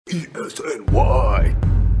ESNY.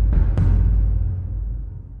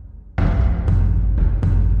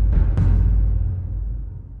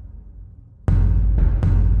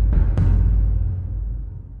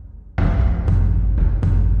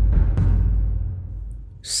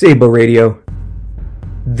 Sabo Radio,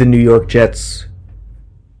 the New York Jets.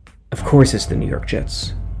 Of course it's the New York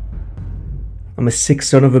Jets. I'm a sick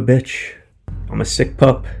son of a bitch. I'm a sick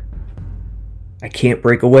pup. I can't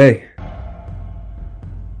break away.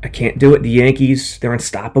 I can't do it. The Yankees, they're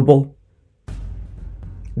unstoppable.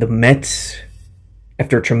 The Mets,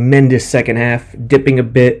 after a tremendous second half, dipping a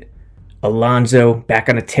bit. Alonso back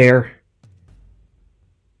on a tear.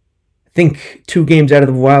 I think 2 games out of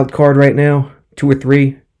the wild card right now. 2 or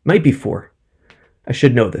 3, might be 4. I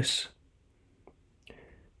should know this.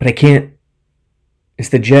 But I can't. It's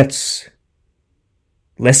the Jets.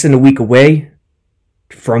 Less than a week away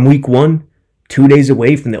from week 1. 2 days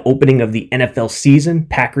away from the opening of the NFL season.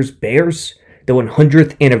 Packers-Bears. The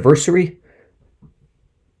 100th anniversary.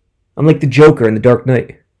 I'm like the Joker in The Dark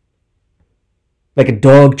Knight. Like a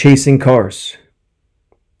dog chasing cars.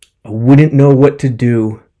 I wouldn't know what to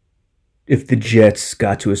do if the Jets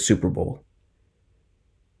got to a Super Bowl.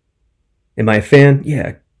 Am I a fan?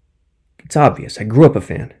 Yeah, it's obvious. I grew up a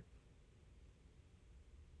fan.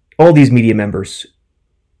 All these media members,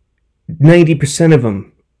 90% of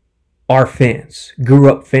them are fans, grew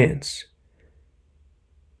up fans.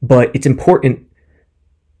 But it's important,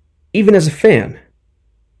 even as a fan,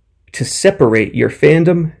 to separate your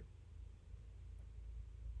fandom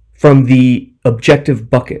from the objective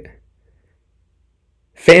bucket.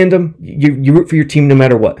 Fandom, you root for your team no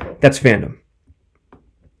matter what. That's fandom.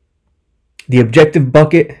 The objective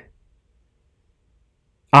bucket,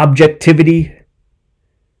 objectivity,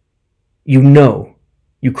 you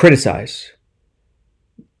criticize,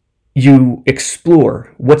 you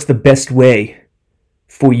explore what's the best way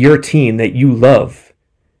for your team that you love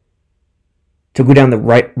to go down the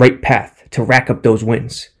right path, to rack up those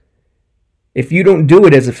wins. If you don't do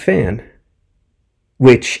it as a fan,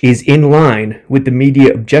 which is in line with the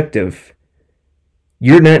media objective,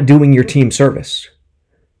 you're not doing your team service.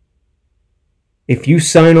 If you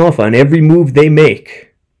sign off on every move they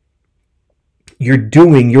make, you're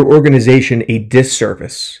doing your organization a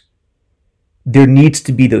disservice. There needs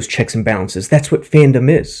to be those checks and balances. That's what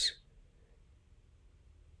fandom is.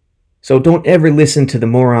 So don't ever listen to the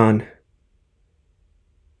moron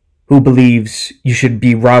who believes you should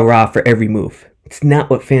be rah-rah for every move. It's not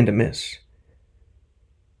what fandom is.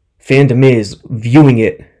 Fandom is viewing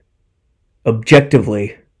it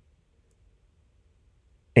objectively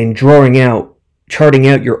and charting out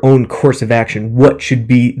your own course of action. What should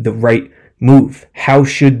be the right move? How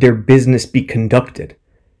should their business be conducted?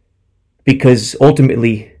 Because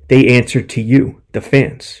ultimately, they answer to you, the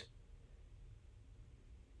fans.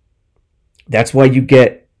 That's why you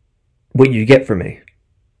get what you get from me.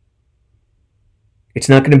 It's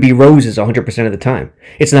not going to be roses 100% of the time.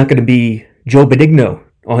 It's not going to be Joe Benigno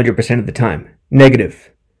 100% of the time.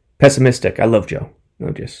 Negative. Pessimistic. I love Joe.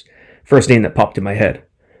 No, just first name that popped in my head.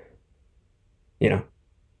 You know,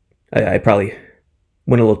 I probably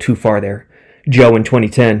went a little too far there. Joe in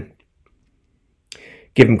 2010.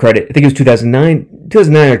 Give him credit. I think it was 2009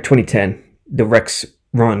 or 2010, the Rex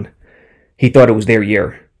run. He thought it was their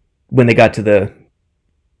year when they got to the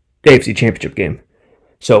AFC Championship game.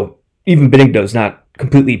 So even Benigno's not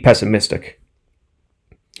completely pessimistic.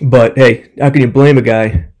 But hey, how can you blame a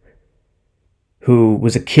guy who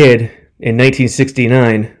was a kid in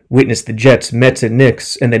 1969, witnessed the Jets, Mets, and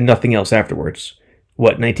Knicks, and then nothing else afterwards?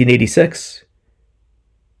 What, 1986?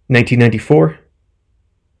 1994?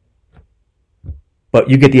 But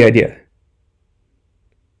you get the idea.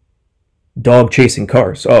 Dog chasing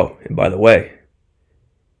cars. Oh, and by the way,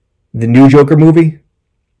 the new Joker movie,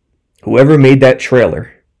 whoever made that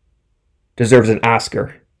trailer deserves an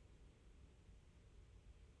Oscar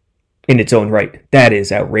in its own right. That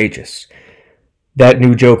is outrageous. That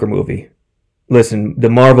new Joker movie. Listen, the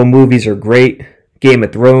Marvel movies are great. Game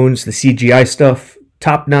of Thrones, the CGI stuff,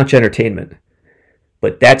 top-notch entertainment.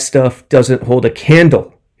 But that stuff doesn't hold a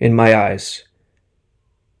candle, in my eyes,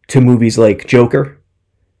 to movies like Joker,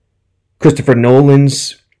 Christopher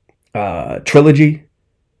Nolan's trilogy,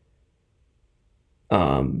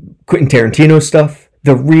 Quentin Tarantino stuff,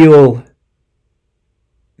 the real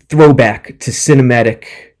throwback to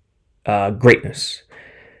cinematic greatness.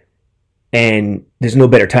 And there's no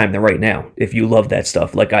better time than right now if you love that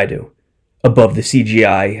stuff like I do, above the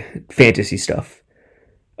CGI fantasy stuff.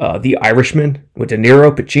 The Irishman with De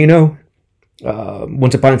Niro, Pacino,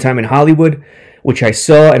 Once Upon a Time in Hollywood, which I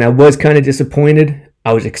saw and I was kind of disappointed.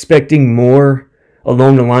 I was expecting more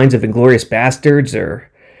along the lines of Inglourious Bastards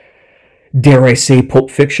or dare I say, Pulp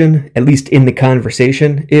Fiction, at least in the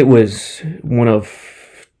conversation. It was one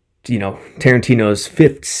of, Tarantino's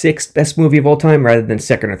fifth, sixth best movie of all time rather than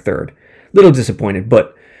second or third. Little disappointed,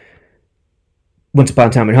 but Once Upon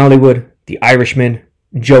a Time in Hollywood, The Irishman,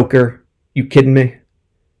 Joker, you kidding me?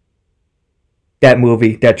 That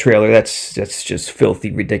movie, that trailer, that's just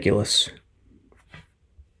filthy ridiculous.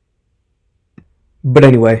 But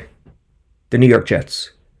anyway, the New York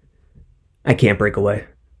Jets. I can't break away.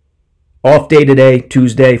 Off day today,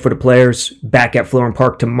 Tuesday for the players. Back at Florham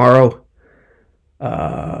Park tomorrow.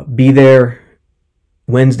 Be there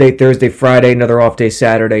Wednesday, Thursday, Friday. Another off day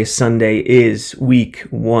Saturday. Sunday is week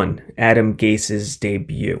 1. Adam Gase's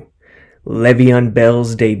debut. Le'Veon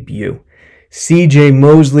Bell's debut. CJ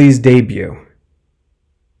Mosley's debut.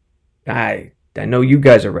 I know you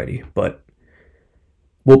guys are ready, but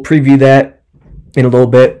we'll preview that in a little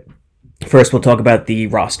bit. First, we'll talk about the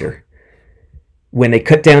roster. When they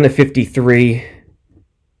cut down to 53,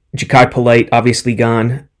 Jachai Polite obviously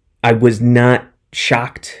gone. I was not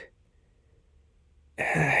shocked.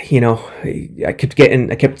 I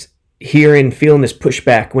kept hearing, feeling this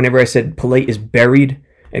pushback whenever I said Polite is buried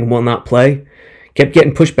and will not play. Kept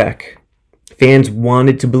getting pushback. Fans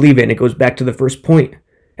wanted to believe it, and it goes back to the first point.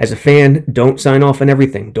 As a fan, don't sign off on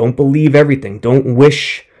everything. Don't believe everything. Don't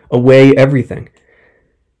wish away everything.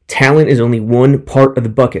 Talent is only one part of the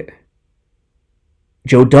bucket.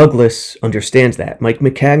 Joe Douglas understands that. Mike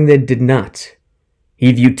Maccagnan did not.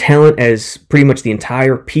 He viewed talent as pretty much the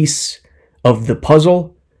entire piece of the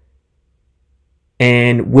puzzle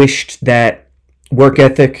and wished that work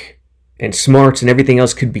ethic and smarts and everything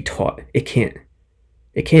else could be taught. It can't.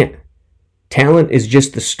 It can't. Talent is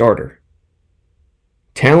just the starter.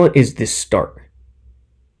 Talent is the start.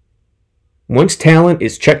 Once talent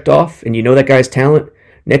is checked off and you know that guy's talent,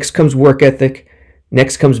 next comes work ethic,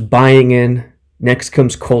 next comes buying in, next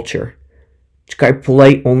comes culture. Jachai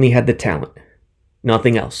Polite only had the talent.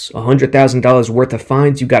 Nothing else. $100,000 worth of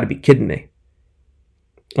fines? You gotta be kidding me.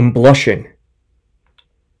 I'm blushing.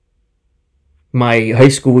 My high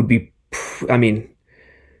school would be, I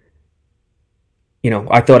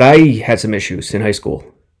thought I had some issues in high school.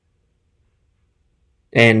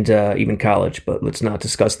 And even college, but let's not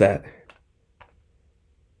discuss that.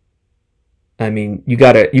 You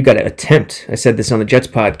gotta attempt. I said this on the Jets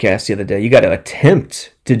podcast the other day. You gotta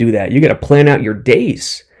attempt to do that. You gotta plan out your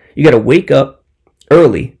days. You gotta wake up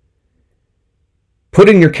early, put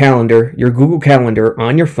in your calendar, your Google Calendar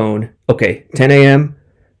on your phone. Okay, 10 a.m.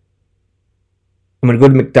 I'm gonna go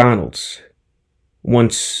to McDonald's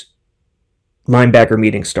once linebacker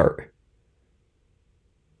meetings start.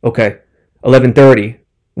 Okay, 11:30.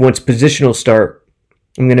 Once positionals start,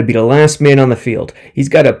 I'm going to be the last man on the field. He's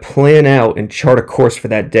got to plan out and chart a course for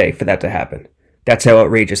that day for that to happen. That's how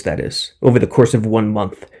outrageous that is. Over the course of 1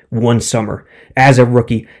 month, 1 summer, as a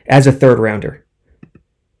rookie, as a third rounder.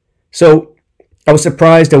 So I was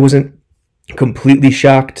surprised. I wasn't completely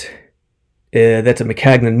shocked. That's a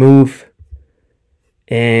Maccagnan move.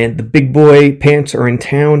 And the big boy pants are in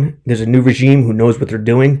town. There's a new regime who knows what they're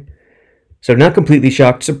doing. So not completely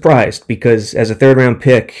shocked, surprised, because as a third-round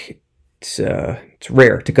pick, it's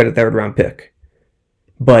rare to cut a third-round pick.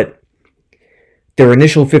 But their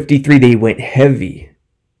initial 53, they went heavy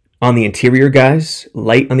on the interior guys,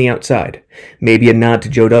 light on the outside. Maybe a nod to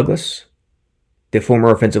Joe Douglas, the former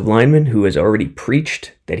offensive lineman who has already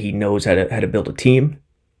preached that he knows how to build a team.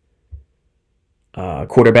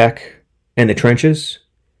 Quarterback and the trenches.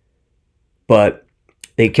 But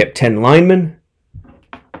they kept 10 linemen.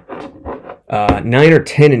 9 or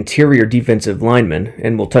 10 interior defensive linemen,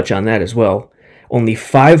 and we'll touch on that as well. Only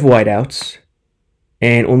 5 wideouts,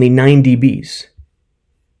 and only 9 DBs.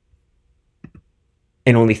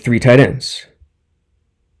 And only 3 tight ends.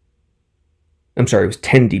 I'm sorry, it was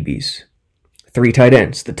 10 DBs. 3 tight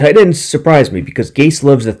ends. The tight ends surprised me because Gase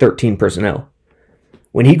loves the 13 personnel.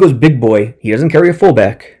 When he goes big boy, he doesn't carry a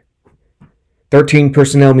fullback. 13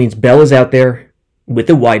 personnel means Bell is out there with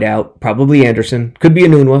the wideout, probably Anderson, could be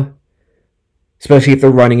Enunwa. Especially if they're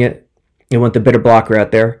running it. You want the better blocker out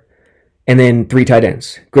there. And then 3 tight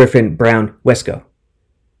ends. Griffin, Brown, Wesco.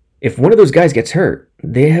 If one of those guys gets hurt,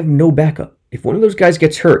 they have no backup. If one of those guys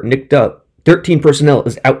gets hurt, nicked up, 13 personnel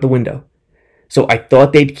is out the window. So I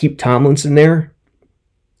thought they'd keep Tomlinson there.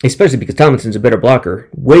 Especially because Tomlinson's a better blocker.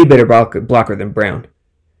 Way better blocker than Brown.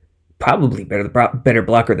 Probably better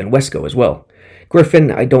blocker than Wesco as well. Griffin,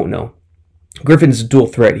 I don't know. Griffin's a dual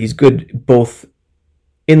threat. He's good both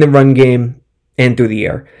in the run game and through the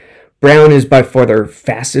air. Brown is by far their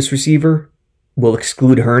fastest receiver. We'll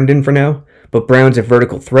exclude Herndon for now. But Brown's a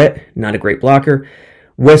vertical threat, not a great blocker.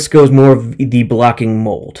 Wesco's more of the blocking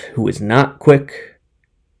mold, who is not quick,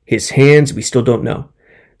 His hands, we still don't know.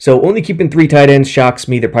 So only keeping 3 tight ends shocks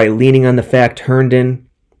me. They're probably leaning on the fact Herndon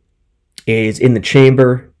is in the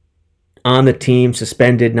chamber, on the team,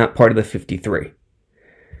 suspended, not part of the 53.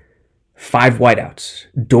 5 wideouts.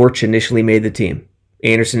 Dortch initially made the team.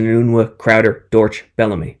 Anderson, Enunwa, Crowder, Dortch,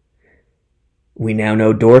 Bellamy. We now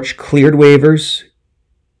know Dortch cleared waivers,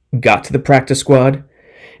 got to the practice squad,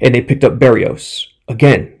 and they picked up Berrios.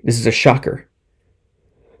 Again, this is a shocker.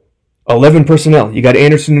 11 personnel. You got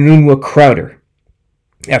Anderson, Enunwa, Crowder.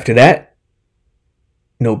 After that,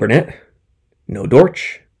 no Burnett, no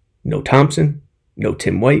Dortch, no Thompson, no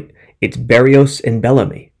Tim White. It's Berrios and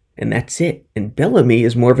Bellamy, and that's it. And Bellamy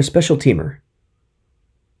is more of a special teamer.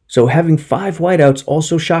 So having 5 wideouts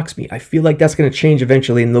also shocks me. I feel like that's going to change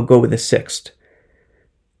eventually, and they'll go with a 6th.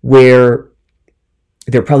 Where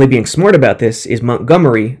they're probably being smart about this is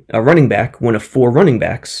Montgomery, a running back, one of 4 running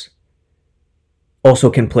backs, also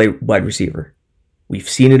can play wide receiver. We've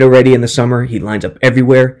seen it already in the summer. He lines up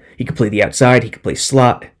everywhere. He can play the outside. He can play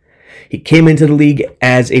slot. He came into the league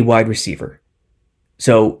as a wide receiver.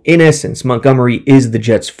 So, in essence, Montgomery is the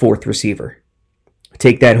Jets' 4th receiver.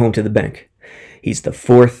 Take that home to the bank. He's the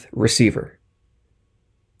 4th receiver.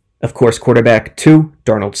 Of course, quarterback 2,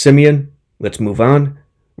 Darnold Simeon. Let's move on.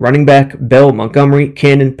 Running back, Bell, Montgomery,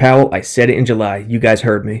 Cannon, Powell. I said it in July. You guys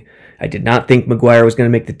heard me. I did not think McGuire was going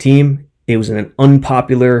to make the team. It was an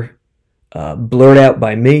unpopular blurt out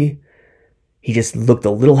by me. He just looked a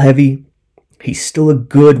little heavy. He's still a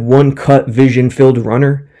good one-cut, vision-filled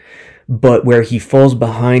runner, but where he falls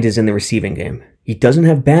behind is in the receiving game. He doesn't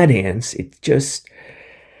have bad hands. It's just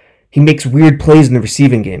he makes weird plays in the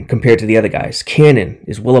receiving game compared to the other guys. Cannon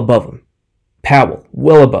is well above him. Powell,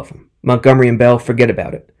 well above him. Montgomery and Bell, forget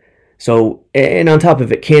about it. So, and on top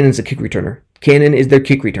of it, Cannon's a kick returner. Cannon is their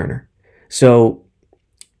kick returner. So,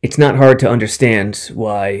 it's not hard to understand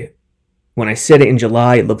why, when I said it in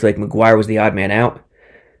July, it looked like McGuire was the odd man out.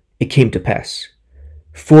 It came to pass.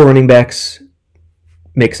 4 running backs,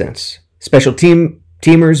 makes sense. Special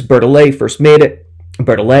teamers, Bertolet first made it.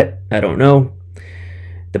 Bertolet, I don't know.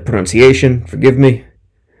 The pronunciation, forgive me.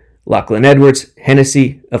 Lachlan Edwards,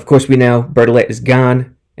 Hennessy. Of course we know Bertolet is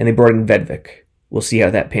gone, and they brought in Vedvik. We'll see how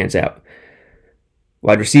that pans out.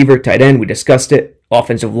 Wide receiver, tight end, we discussed it.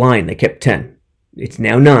 Offensive line, they kept 10. It's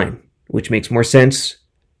now 9, which makes more sense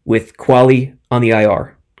with Quali on the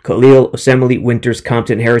IR. Khalil, Osemele, Winters,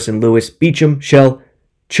 Compton, Harrison, Lewis, Beecham, Shell,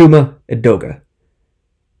 Chuma, Edoga.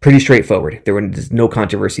 Pretty straightforward. There's no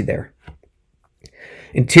controversy there.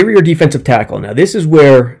 Interior defensive tackle. Now, this is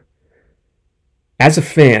where, as a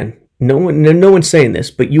fan, no one's saying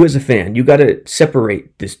this, but you as a fan, you got to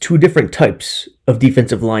separate. There's 2 different types of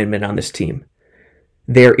defensive linemen on this team.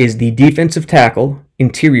 There is the defensive tackle,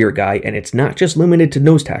 interior guy, and it's not just limited to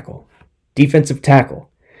nose tackle. Defensive tackle.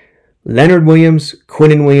 Leonard Williams,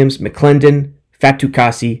 Quinnen Williams, McClendon,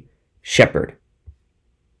 Fatukasi, Shepard.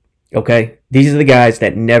 Okay? These are the guys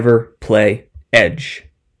that never play edge.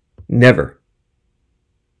 Never.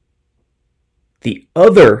 The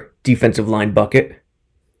other defensive line bucket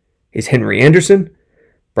is Henry Anderson,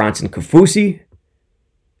 Bronson Kafusi,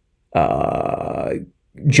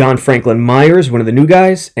 John Franklin Myers, one of the new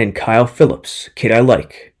guys, and Kyle Phillips, kid I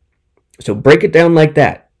like. So break it down like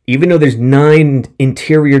that. Even though there's 9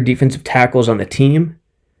 interior defensive tackles on the team,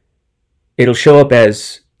 it'll show up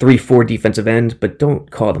as 3-4 defensive ends, but don't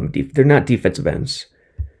call them they're not defensive ends.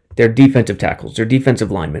 They're defensive tackles. They're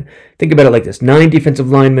defensive linemen. Think about it like this. 9 defensive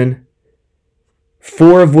linemen,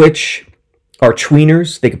 4 of which are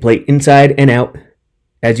tweeners. They can play inside and out,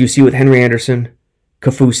 as you see with Henry Anderson,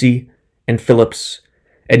 Kafusi, and Phillips,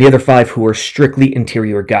 and the other 5 who are strictly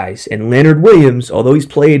interior guys. And Leonard Williams, although he's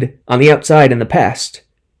played on the outside in the past,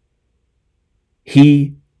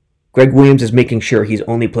 Greg Williams is making sure he's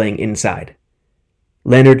only playing inside.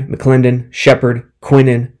 Leonard, McClendon, Shepard,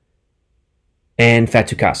 Quinnen, and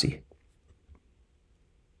Fatukasi.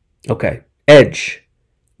 Okay. Edge,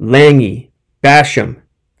 Lange, Basham,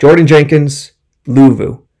 Jordan Jenkins,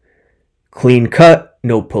 Luvu. Clean cut,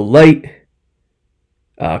 no polite.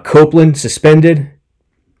 Copeland, suspended.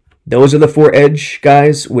 Those are the 4 edge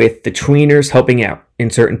guys with the tweeners helping out in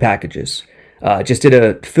certain packages. Just did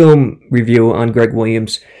a film review on Greg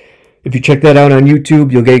Williams. If you check that out on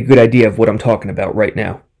YouTube, you'll get a good idea of what I'm talking about right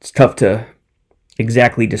now. It's tough to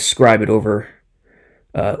exactly describe it over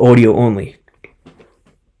audio only.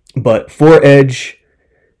 But 4 edge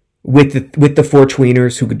with the 4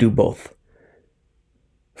 tweeners who could do both.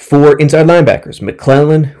 4 inside linebackers.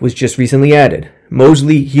 McClellan was just recently added.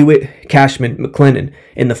 Mosley, Hewitt, Cashman, McClendon.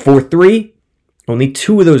 In the 4-3, only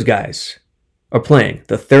 2 of those guys are playing.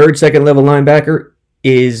 The 3rd second level linebacker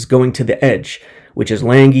is going to the edge, which is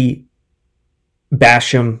Lange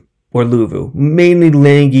Basham, or Luvu. Mainly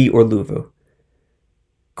Lange or Luvu.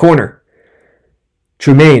 Corner.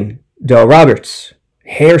 Tremaine, Del Roberts,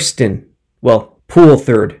 Hairston, Poole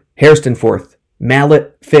third, Hairston fourth,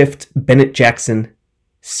 Mallett fifth, Bennett Jackson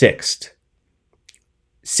sixth.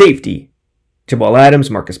 Safety. Jamal Adams,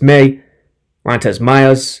 Marcus May, Montez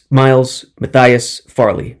Miles, Matthias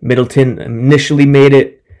Farley. Middleton initially made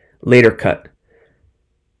it, later cut.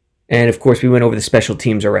 And of course, we went over the special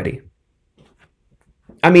teams already.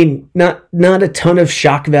 I mean, not a ton of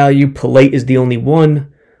shock value. Polite is the only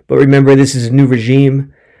one. But remember, this is a new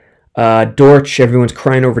regime. Dortch, everyone's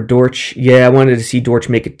crying over Dortch. Yeah, I wanted to see Dortch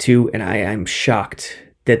make it too. And I'm shocked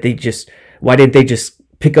that why didn't they just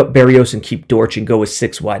pick up Berrios and keep Dortch and go with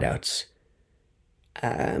 6 wideouts?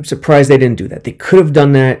 I'm surprised they didn't do that. They could have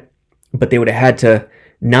done that, but they would have had to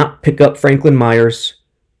not pick up Franklin Myers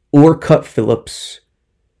or cut Phillips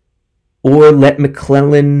or let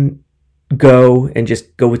McClellan go and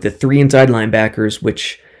just go with the 3 inside linebackers,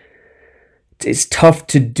 which is tough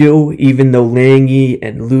to do, even though Lange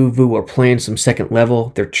and Luvu are playing some second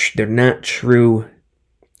level. They're not true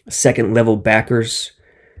second level backers.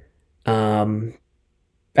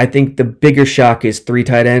 I think the bigger shock is 3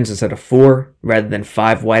 tight ends instead of 4, rather than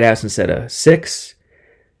 5 wideouts instead of 6.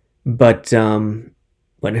 But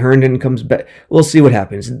when Herndon comes back, we'll see what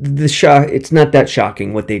happens. It's not that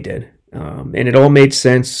shocking what they did, and it all made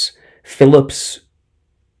sense. Phillips,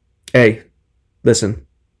 hey, listen,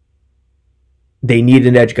 they need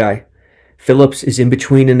an edge guy. Phillips is in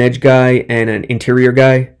between an edge guy and an interior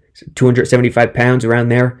guy, 275 pounds, around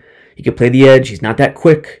there. He could play the edge. He's not that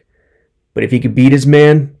quick. But if he could beat his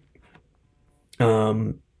man,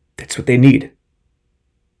 that's what they need.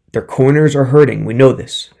 Their corners are hurting. We know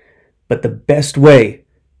this. But the best way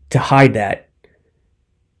to hide that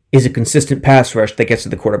is a consistent pass rush that gets to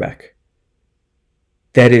the quarterback.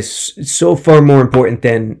 That is so far more important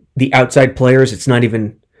than the outside players. It's not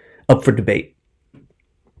even up for debate.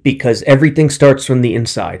 Because everything starts from the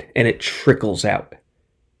inside and it trickles out.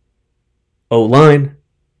 O-line,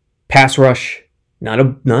 pass rush, not a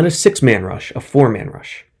 6-man rush, a 4-man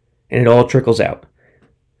rush. And it all trickles out.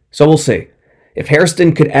 So we'll see. If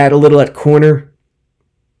Hairston could add a little at corner,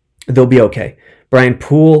 they'll be okay. Brian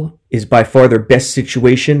Poole is by far their best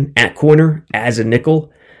situation at corner as a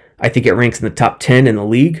nickel. I think it ranks in the top 10 in the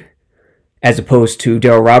league, as opposed to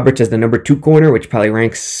Darryl Roberts as the number 2 corner, which probably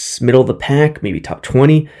ranks middle of the pack, maybe top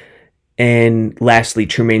 20. And lastly,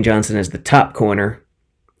 Trumaine Johnson as the top corner,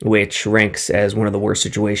 which ranks as one of the worst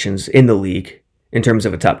situations in the league in terms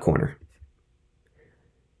of a top corner.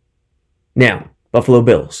 Now, Buffalo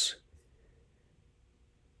Bills.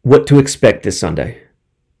 What to expect this Sunday?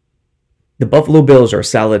 The Buffalo Bills are a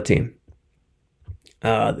solid team.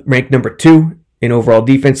 Ranked number 2 in overall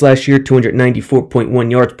defense last year,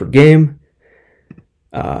 294.1 yards per game.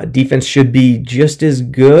 Defense should be just as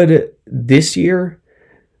good this year.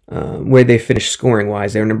 Where they finished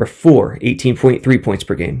scoring-wise, they're number 4, 18.3 points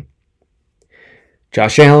per game.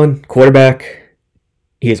 Josh Allen, quarterback,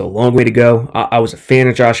 he has a long way to go. I was a fan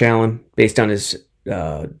of Josh Allen based on his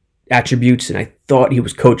attributes, and I thought he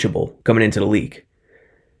was coachable coming into the league.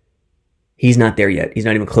 He's not there yet. He's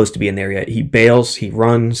not even close to being there yet. He bails, he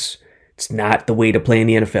runs. It's not the way to play in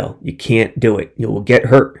the NFL. You can't do it. You will get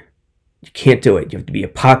hurt. You can't do it. You have to be a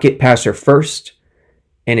pocket passer first.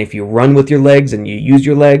 And if you run with your legs and you use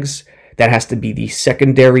your legs, that has to be the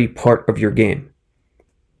secondary part of your game.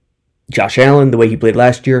 Josh Allen, the way he played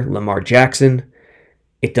last year, Lamar Jackson,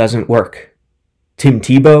 it doesn't work. Tim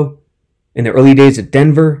Tebow, in the early days at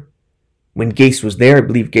Denver, when Gase was there, I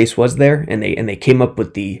believe Gase was there, and they came up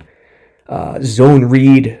with the zone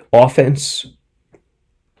read offense.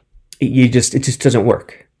 It just doesn't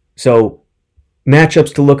work. So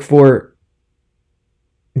matchups to look for: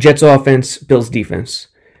 Jets offense, Bills defense.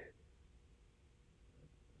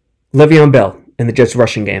 Le'Veon Bell in the Jets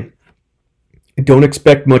rushing game. Don't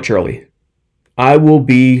expect much early. I will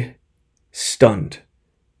be stunned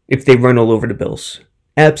if they run all over the Bills.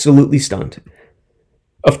 Absolutely stunned.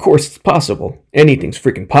 Of course, it's possible. Anything's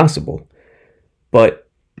freaking possible. But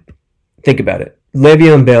think about it.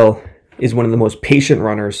 Le'Veon Bell is one of the most patient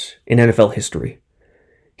runners in NFL history.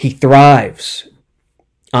 He thrives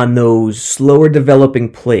on those slower developing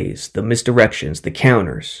plays, the misdirections, the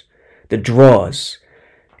counters, the draws.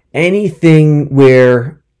 Anything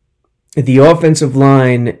where the offensive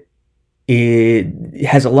line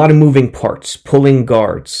has a lot of moving parts, pulling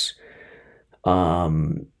guards,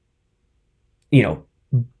 bluff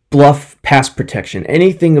pass protection,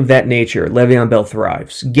 anything of that nature, Le'Veon Bell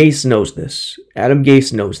thrives. Gase knows this. Adam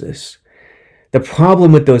Gase knows this. The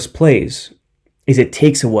problem with those plays is it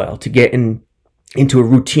takes a while to get into a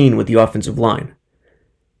routine with the offensive line.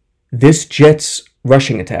 This Jets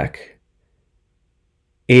rushing attack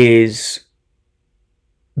is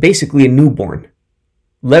basically a newborn.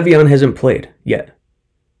 Le'Veon hasn't played yet.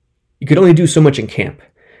 You could only do so much in camp.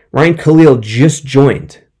 Ryan Khalil just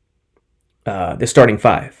joined the starting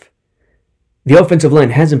five. The offensive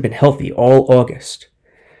line hasn't been healthy all August.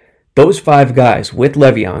 Those five guys with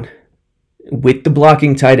Le'Veon, with the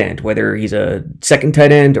blocking tight end, whether he's a second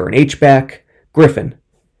tight end or an H-back, Griffin,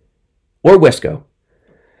 or Wesco,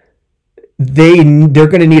 they're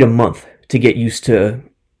going to need a month to get used to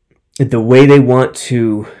the way they want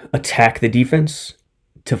to attack the defense,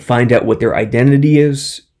 to find out what their identity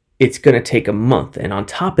is. It's going to take a month. And on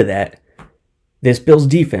top of that, this Bills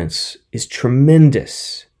defense is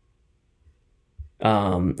tremendous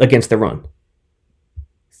against the run.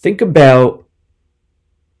 Think about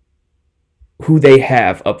who they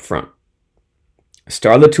have up front.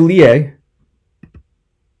 Star Lotulelei,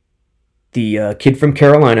 the kid from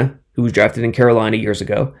Carolina, who was drafted in Carolina years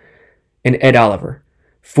ago, and Ed Oliver.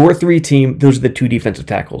 4-3 team, those are the two defensive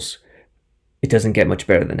tackles. It doesn't get much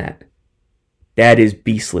better than that. That is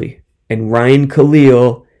beastly. And Ryan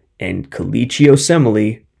Khalil and Kelechi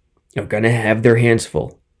Osemele are going to have their hands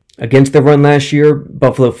full. Against the run last year,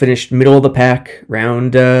 Buffalo finished middle of the pack,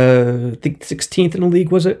 round, I think 16th in the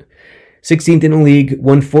league, was it? 16th in the league,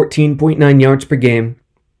 won 14.9 yards per game.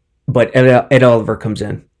 But Ed Oliver comes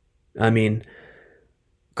in. I mean,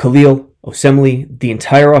 Khalil, Osemele, the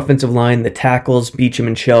entire offensive line, the tackles, Beachum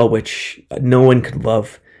and Shell, which no one could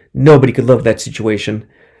love. Nobody could love that situation.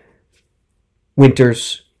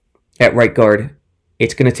 Winters at right guard.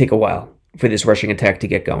 It's going to take a while for this rushing attack to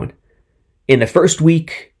get going. In the first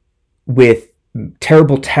week, with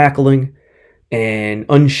terrible tackling and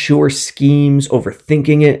unsure schemes,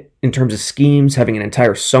 overthinking it in terms of schemes, having an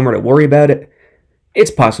entire summer to worry about it,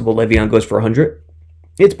 it's possible Le'Veon goes for 100.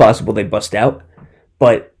 It's possible they bust out.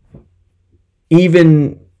 But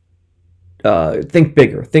even think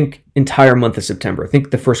bigger. Think entire month of September. Think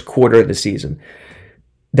the first quarter of the season.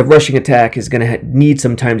 The rushing attack is going to need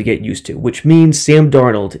some time to get used to, which means Sam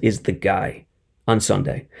Darnold is the guy on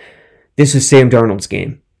Sunday. This is Sam Darnold's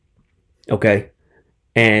game. Okay?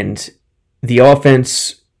 And the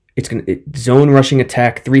offense, it's going to zone rushing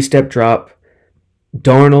attack, 3-step drop.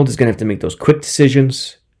 Darnold is going to have to make those quick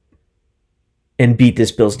decisions and beat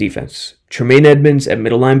this Bills defense. Tremaine Edmonds at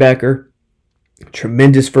middle linebacker,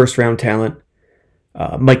 tremendous first-round talent.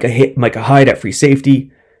 Micah Hyde at free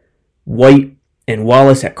safety. White and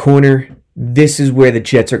Wallace at corner. This is where the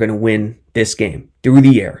Jets are going to win this game. Through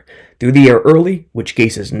the air. Through the air early, which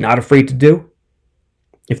Gase is not afraid to do.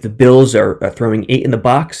 If the Bills are throwing 8 in the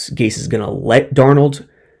box, Gase is going to let Darnold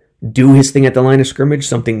do his thing at the line of scrimmage,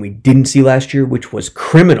 something we didn't see last year, which was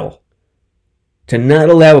criminal. To not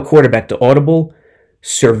allow a quarterback to audible,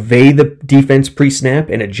 survey the defense pre-snap,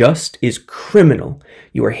 and adjust is criminal.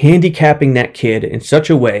 You are handicapping that kid in such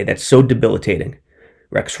a way that's so debilitating.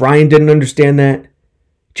 Rex Ryan didn't understand that.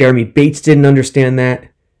 Jeremy Bates didn't understand that.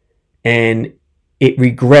 And it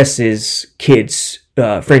regresses kids,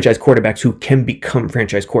 franchise quarterbacks who can become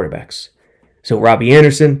franchise quarterbacks. So Robbie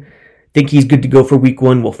Anderson, think he's good to go for week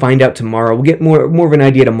 1. We'll find out tomorrow. We'll get more of an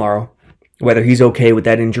idea tomorrow whether he's okay with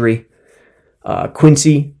that injury.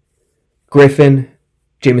 Quincy, Griffin,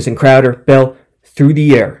 Jamison Crowder, Bell, through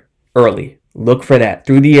the air early. Look for that.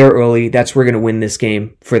 Through the air early. That's where we're going to win this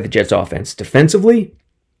game for the Jets offense. Defensively,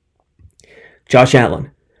 Josh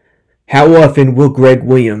Allen. How often will Greg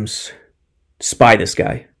Williams spy this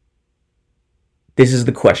guy? This is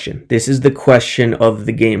the question. This is the question of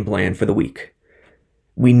the game plan for the week.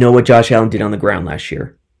 We know what Josh Allen did on the ground last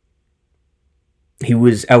year. He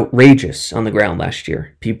was outrageous on the ground last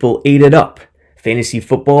year. People ate it up. Fantasy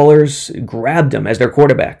footballers grabbed him as their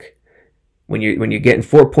quarterback. When you're getting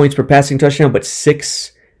 4 points per passing touchdown, but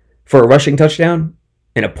 6 for a rushing touchdown,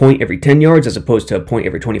 and a point every 10 yards as opposed to a point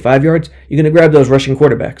every 25 yards, you're going to grab those rushing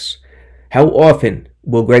quarterbacks. How often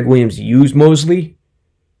will Greg Williams use Mosley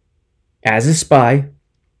as a spy,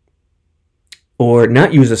 or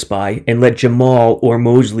not use a spy and let Jamal or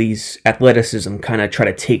Mosley's athleticism kind of try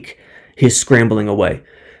to take his scrambling away?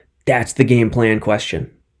 That's the game plan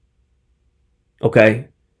question. Okay?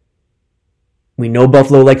 We know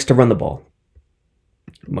Buffalo likes to run the ball.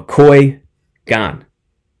 McCoy, gone.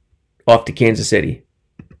 Off to Kansas City.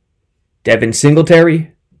 Devin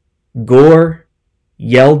Singletary, Gore,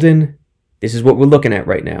 Yeldon. This is what we're looking at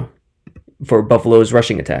right now for Buffalo's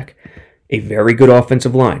rushing attack. A very good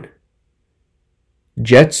offensive line.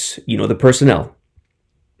 Jets, you know the personnel.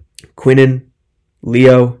 Quinnen,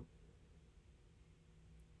 Leo.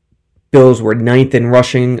 Bills were 9th in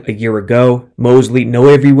rushing a year ago. Mosley, no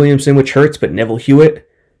Avery Williamson, which hurts, but Neville Hewitt.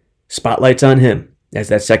 Spotlight's on him. as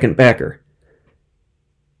that second backer.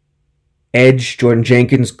 Edge, Jordan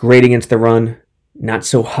Jenkins, great against the run. Not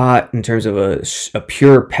so hot in terms of a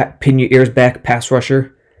pure pin your ears back pass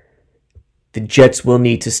rusher. The Jets will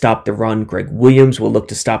need to stop the run. Greg Williams will look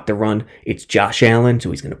to stop the run. It's Josh Allen,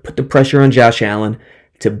 so he's going to put the pressure on Josh Allen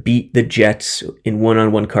to beat the Jets in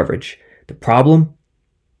one-on-one coverage. The problem?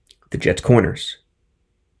 The Jets' corners.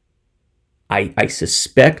 I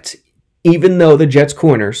suspect, even though the Jets'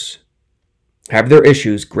 corners have their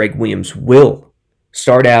issues, Greg Williams will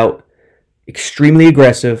start out extremely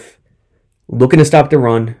aggressive, looking to stop the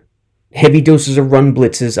run, heavy doses of run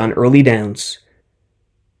blitzes on early downs,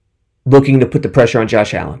 looking to put the pressure on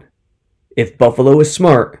Josh Allen. If Buffalo is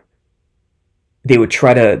smart, they would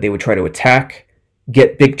try to attack,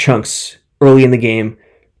 get big chunks early in the game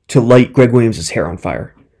to light Greg Williams' hair on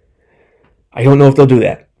fire. I don't know if they'll do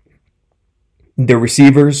that. Their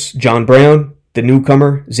receivers, John Brown, the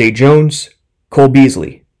newcomer, Zay Jones, Cole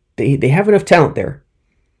Beasley. They have enough talent there.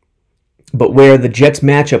 But where the Jets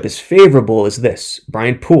matchup is favorable is this.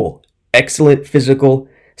 Brian Poole, excellent physical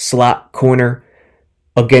slot corner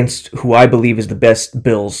against who I believe is the best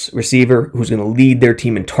Bills receiver, who's going to lead their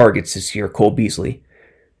team in targets this year, Cole Beasley.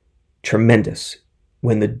 Tremendous.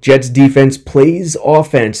 When the Jets defense plays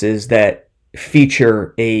offenses that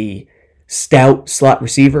feature a stout slot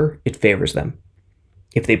receiver, it favors them.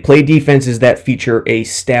 If they play defenses that feature a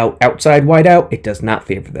stout outside wideout, it does not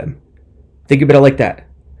favor them. Think about it like that.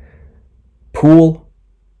 Poole,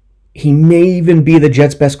 he may even be the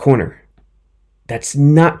Jets' best corner. That's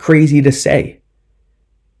not crazy to say.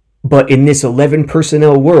 But in this 11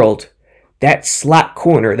 personnel world, that slot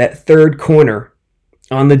corner, that third corner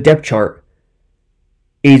on the depth chart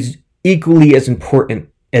is equally as important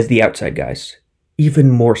as the outside guys.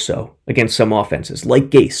 Even more so against some offenses, like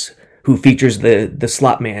Gase, who features the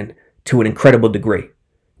slot man to an incredible degree,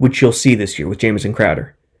 which you'll see this year with Jamison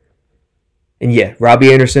Crowder. And yeah,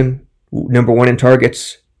 Robbie Anderson, number 1 in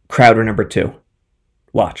targets, Crowder number 2.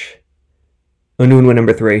 Watch. Onwenu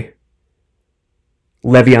number 3.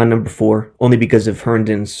 Le'Veon number 4, only because of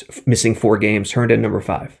Herndon's missing 4 games. Herndon number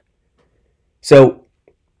 5. So,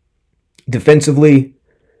 defensively,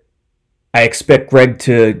 I expect Greg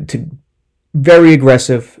to very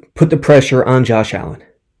aggressive, put the pressure on Josh Allen.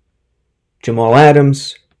 Jamal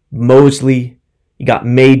Adams, Mosley, you got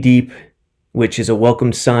May deep, which is a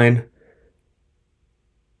welcome sign.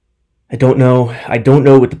 I don't know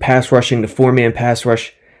with the pass rushing, the 4-man pass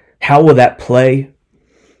rush, how will that play?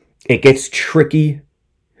 It gets tricky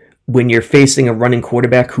when you're facing a running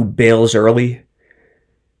quarterback who bails early.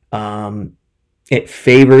 It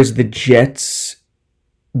favors the Jets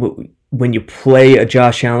when you play a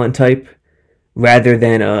Josh Allen type rather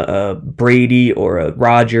than a Brady or a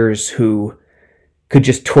Rodgers who could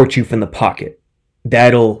just torch you from the pocket.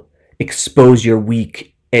 That'll expose your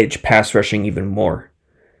weak edge pass rushing even more.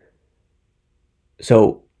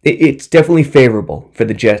 So it's definitely favorable for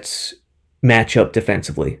the Jets matchup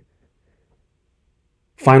defensively.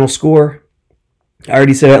 Final score, I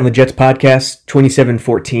already said it on the Jets podcast,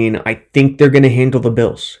 27-14. I think they're going to handle the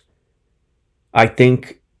Bills. I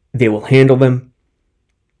think they will handle them.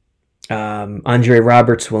 Andre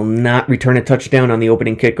Roberts will not return a touchdown on the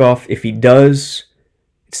opening kickoff. If he does,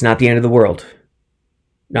 it's not the end of the world.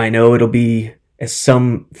 I know it'll be, as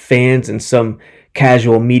some fans and some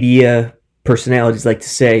casual media personalities like to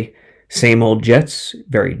say, same old Jets,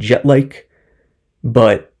 very Jet-like.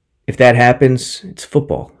 But if that happens, it's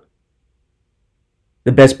football.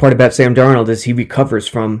 The best part about Sam Darnold is he recovers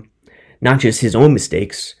from not just his own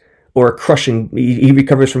mistakes, or he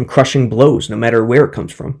recovers from crushing blows, no matter where it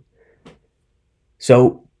comes from.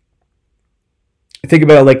 So, think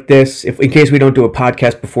about it like this. If in case we don't do a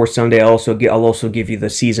podcast before Sunday, I'll also give you the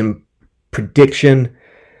season prediction,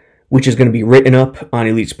 which is going to be written up on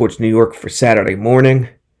Elite Sports New York for Saturday morning.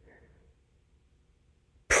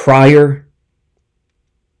 Prior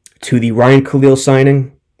to the Ryan Khalil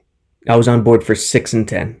signing, I was on board for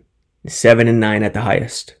 6-10, 7-9 at the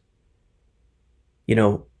highest. You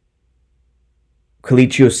know,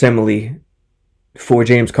 Kalichi Osemele for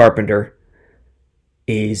James Carpenter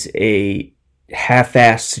is a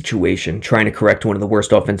half-assed situation trying to correct one of the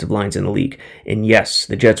worst offensive lines in the league. And yes,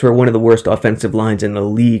 the Jets were one of the worst offensive lines in the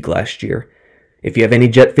league last year. If you have any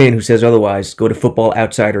Jet fan who says otherwise, go to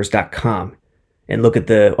footballoutsiders.com and look at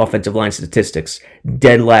the offensive line statistics.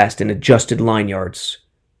 Dead last in adjusted line yards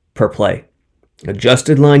per play.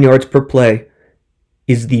 Adjusted line yards per play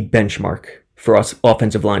is the benchmark for us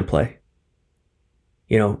offensive line play.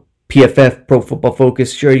 You know, PFF, Pro Football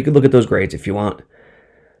Focus, sure, you can look at those grades if you want.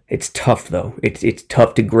 It's tough, though. It's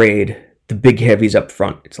tough to grade the big heavies up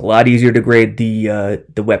front. It's a lot easier to grade the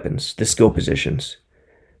weapons, the skill positions,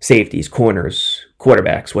 safeties, corners,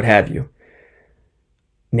 quarterbacks, what have you.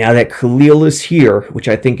 Now that Khalil is here, which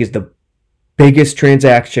I think is the biggest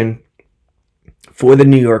transaction for the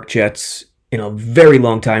New York Jets in a very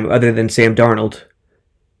long time, other than Sam Darnold,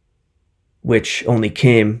 which only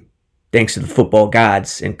came thanks to the football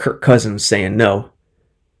gods and Kirk Cousins saying no.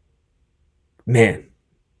 Man,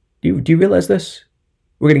 do you realize this?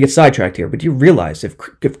 We're going to get sidetracked here, but do you realize if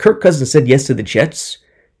Kirk Cousins said yes to the Jets,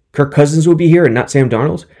 Kirk Cousins would be here and not Sam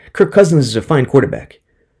Darnold? Kirk Cousins is a fine quarterback.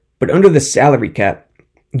 But under the salary cap,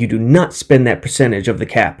 you do not spend that percentage of the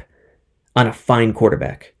cap on a fine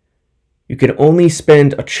quarterback. You can only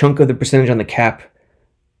spend a chunk of the percentage on the cap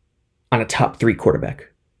on a top 3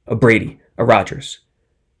 quarterback. A Brady, a Rodgers.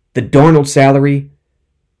 The Darnold salary,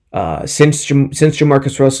 since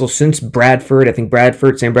Jamarcus Russell, since Bradford, I think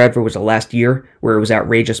Sam Bradford was the last year where it was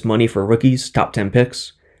outrageous money for rookies, top 10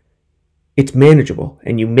 picks. It's manageable,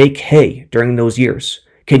 and you make hay during those years.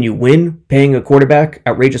 Can you win paying a quarterback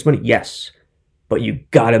outrageous money? Yes. But you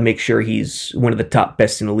got to make sure he's one of the top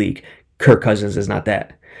best in the league. Kirk Cousins is not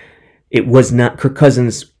that. Kirk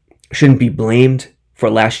Cousins shouldn't be blamed for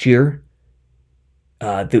last year.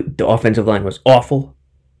 The offensive line was awful.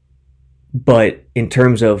 But in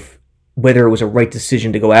terms of whether it was a right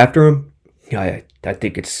decision to go after him, I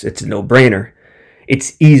think it's a no-brainer.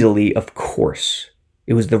 It's easily, of course,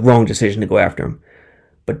 it was the wrong decision to go after him.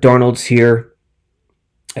 But Darnold's here.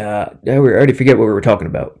 I already forget what we were talking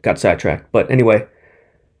about. Got sidetracked. But anyway,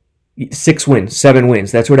 6 wins, 7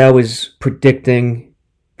 wins. That's what I was predicting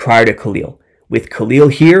prior to Khalil. With Khalil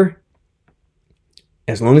here,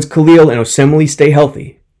 as long as Khalil and Osemele stay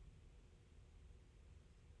healthy,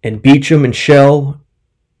 and Beachum and Shell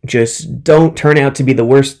just don't turn out to be the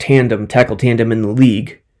worst tackle tandem in the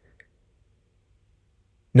league,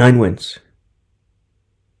 9 wins.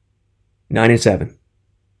 9-7.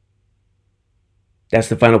 That's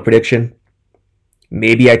the final prediction.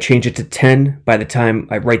 Maybe I change it to 10 by the time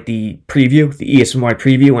I write the preview, the ESNY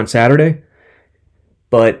preview on Saturday.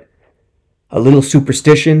 But a little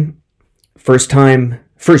superstition. First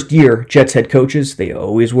year Jets head coaches, they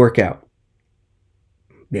always work out.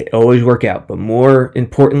 They always work out. But more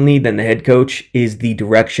importantly than the head coach is the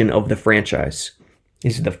direction of the franchise.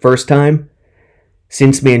 This is the first time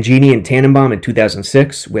since Mangini and Tannenbaum in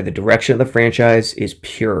 2006 where the direction of the franchise is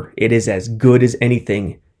pure. It is as good as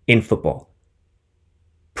anything in football.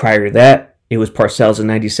 Prior to that, it was Parcells in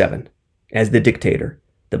 97 as the dictator,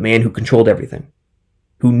 the man who controlled everything,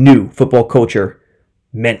 who knew football culture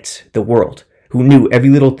meant the world, who knew every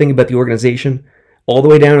little thing about the organization, all the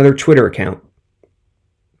way down to their Twitter account,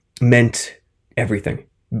 meant everything.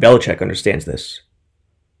 Belichick understands this.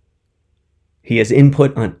 He has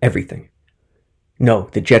input on everything. No,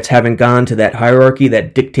 the Jets haven't gone to that hierarchy,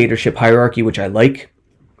 that dictatorship hierarchy, which I like,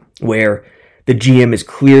 where the GM is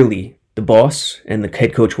clearly the boss and the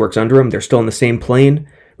head coach works under him. They're still on the same plane,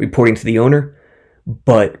 reporting to the owner.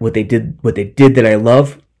 But what they did that I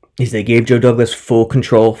love is they gave Joe Douglas full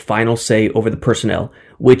control, final say over the personnel,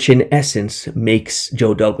 which in essence makes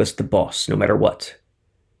Joe Douglas the boss, no matter what.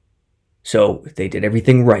 So they did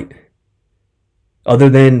everything right. Other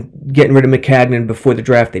than getting rid of McCagnon before the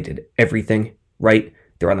draft, they did everything right.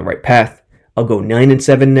 They're on the right path. I'll go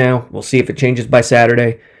 9-7 now. We'll see if it changes by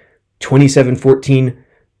Saturday. 27-14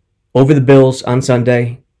 over the Bills on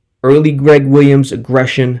Sunday. Early Greg Williams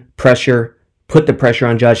aggression, pressure. Put the pressure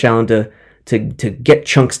on Josh Allen to get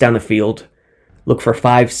chunks down the field. Look for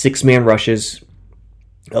 5-6-man rushes.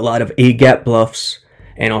 A lot of A-gap bluffs.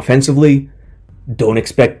 And offensively, don't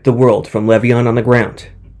expect the world from Le'Veon on the ground.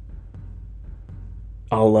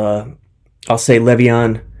 I'll say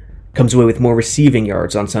Le'Veon comes away with more receiving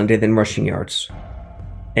yards on Sunday than rushing yards.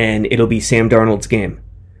 And it'll be Sam Darnold's game.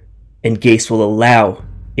 And Gase will allow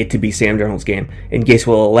it to be Sam Darnold's game. And Gase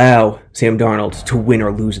will allow Sam Darnold to win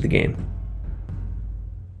or lose the game.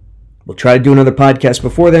 We'll try to do another podcast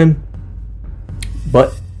before then.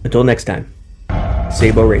 But until next time,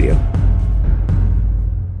 Sabo Radio.